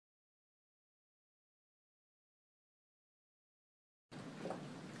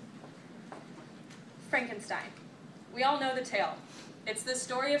Frankenstein. We all know the tale. It's the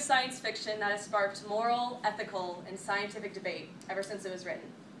story of science fiction that has sparked moral, ethical, and scientific debate ever since it was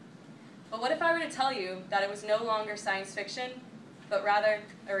written. But what if I were to tell you that it was no longer science fiction, but rather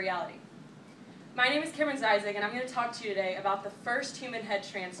a reality? My name is Cameron Zizig, and I'm going to talk to you today about the first human head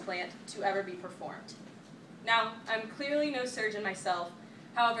transplant to ever be performed. Now, I'm clearly no surgeon myself.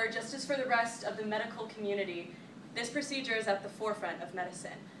 However, just as for the rest of the medical community, this procedure is at the forefront of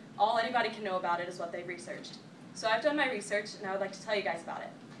medicine. All anybody can know about it is what they've researched. So I've done my research, and I would like to tell you guys about it.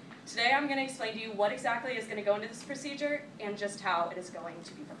 Today I'm going to explain to you what exactly is going to go into this procedure and just how it is going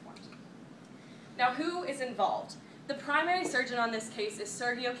to be performed. Now, who is involved? The primary surgeon on this case is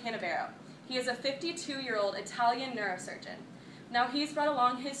Sergio Canavero. He is a 52-year-old Italian neurosurgeon. Now, he's brought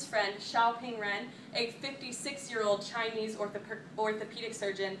along his friend Xiaoping Ren, a 56-year-old Chinese orthopedic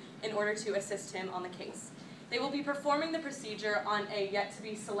surgeon, in order to assist him on the case. They will be performing the procedure on a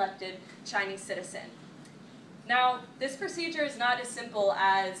yet-to-be-selected Chinese citizen. Now, this procedure is not as simple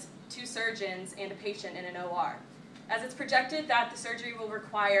as two surgeons and a patient in an OR, as it's projected that the surgery will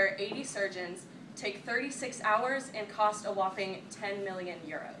require 80 surgeons, take 36 hours, and cost a whopping 10 million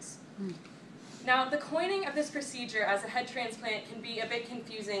euros. Now, the coining of this procedure as a head transplant can be a bit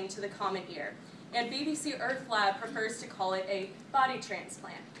confusing to the common ear, and BBC Earth Lab prefers to call it a body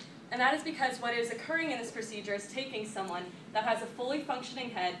transplant. And that is because what is occurring in this procedure is taking someone that has a fully functioning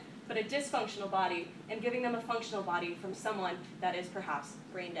head but a dysfunctional body and giving them a functional body from someone that is perhaps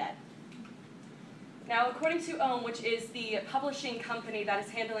brain dead. Now, according to Ohm, which is the publishing company that is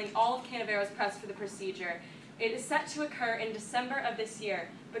handling all of Canavero's press for the procedure, it is set to occur in December of this year,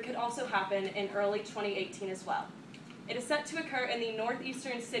 but could also happen in early 2018 as well. It is set to occur in the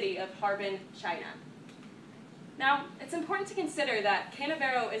northeastern city of Harbin, China. Now, it's important to consider that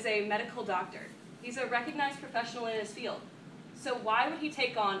Canavero is a medical doctor. He's a recognized professional in his field. So why would he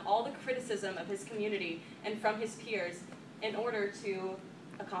take on all the criticism of his community and from his peers in order to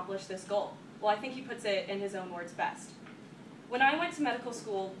accomplish this goal? Well, I think he puts it in his own words best. When I went to medical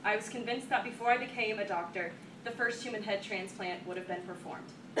school, I was convinced that before I became a doctor, the first human head transplant would have been performed.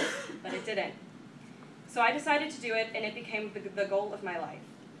 But it didn't. So I decided to do it, and it became the goal of my life.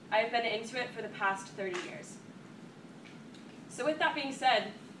 I have been into it for the past 30 years. So with that being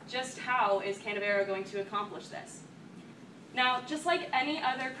said, just how is Canavero going to accomplish this? Now, just like any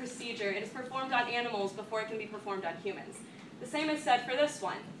other procedure, it is performed on animals before it can be performed on humans. The same is said for this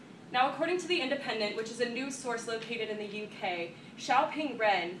one. Now, according to The Independent, which is a news source located in the UK, Xiaoping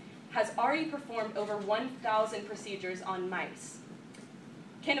Ren has already performed over 1,000 procedures on mice.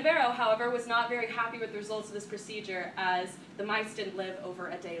 Canavero, however, was not very happy with the results of this procedure, as the mice didn't live over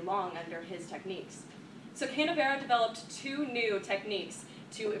a day long under his techniques. So Canavero developed two new techniques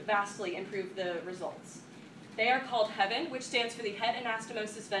to vastly improve the results. They are called Heaven, which stands for the Head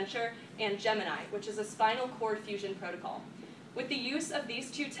Anastomosis Venture, and Gemini, which is a spinal cord fusion protocol. With the use of these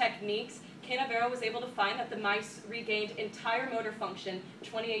two techniques, Canavero was able to find that the mice regained entire motor function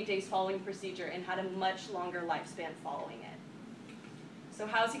 28 days following the procedure and had a much longer lifespan following it. So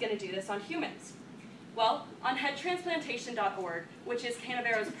how is he going to do this on humans? Well, on headtransplantation.org, which is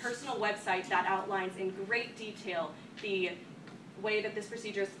Canavero's personal website that outlines in great detail the way that this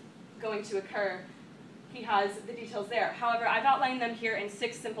procedure is going to occur, he has the details there. However, I've outlined them here in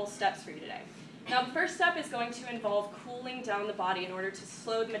 6 simple steps for you today. Now, the first step is going to involve cooling down the body in order to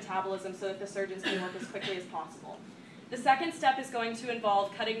slow the metabolism so that the surgeons can work as quickly as possible. The second step is going to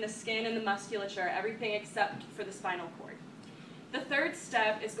involve cutting the skin and the musculature, everything except for the spinal cord. The third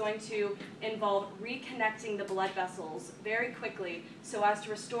step is going to involve reconnecting the blood vessels very quickly so as to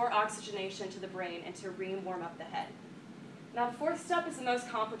restore oxygenation to the brain and to re-warm up the head. Now, the fourth step is the most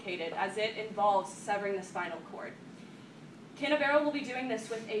complicated, as it involves severing the spinal cord. Canavero will be doing this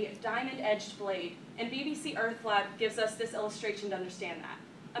with a diamond-edged blade, and BBC Earth Lab gives us this illustration to understand that.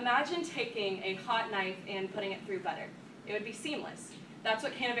 Imagine taking a hot knife and putting it through butter. It would be seamless. That's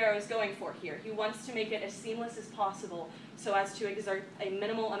what Canavero is going for here. He wants to make it as seamless as possible so as to exert a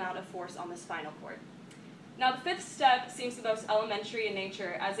minimal amount of force on the spinal cord. Now, the fifth step seems the most elementary in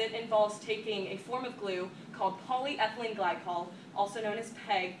nature, as it involves taking a form of glue called polyethylene glycol, also known as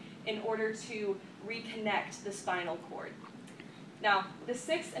PEG, in order to reconnect the spinal cord. Now, the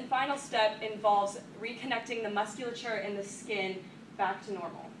sixth and final step involves reconnecting the musculature and the skin back to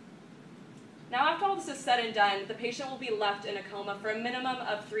normal. Now, after all this is said and done, the patient will be left in a coma for a minimum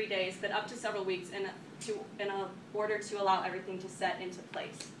of 3 days, but up to several weeks in order to allow everything to set into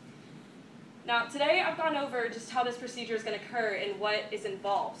place. Now, today I've gone over just how this procedure is going to occur and what is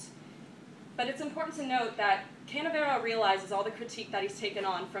involved. But it's important to note that Canavero realizes all the critique that he's taken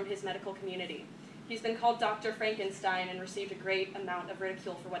on from his medical community. He's been called Dr. Frankenstein and received a great amount of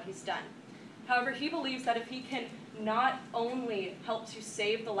ridicule for what he's done. However, he believes that if he can not only help to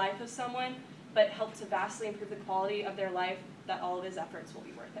save the life of someone, but help to vastly improve the quality of their life, that all of his efforts will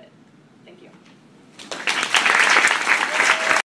be worth it. Thank you.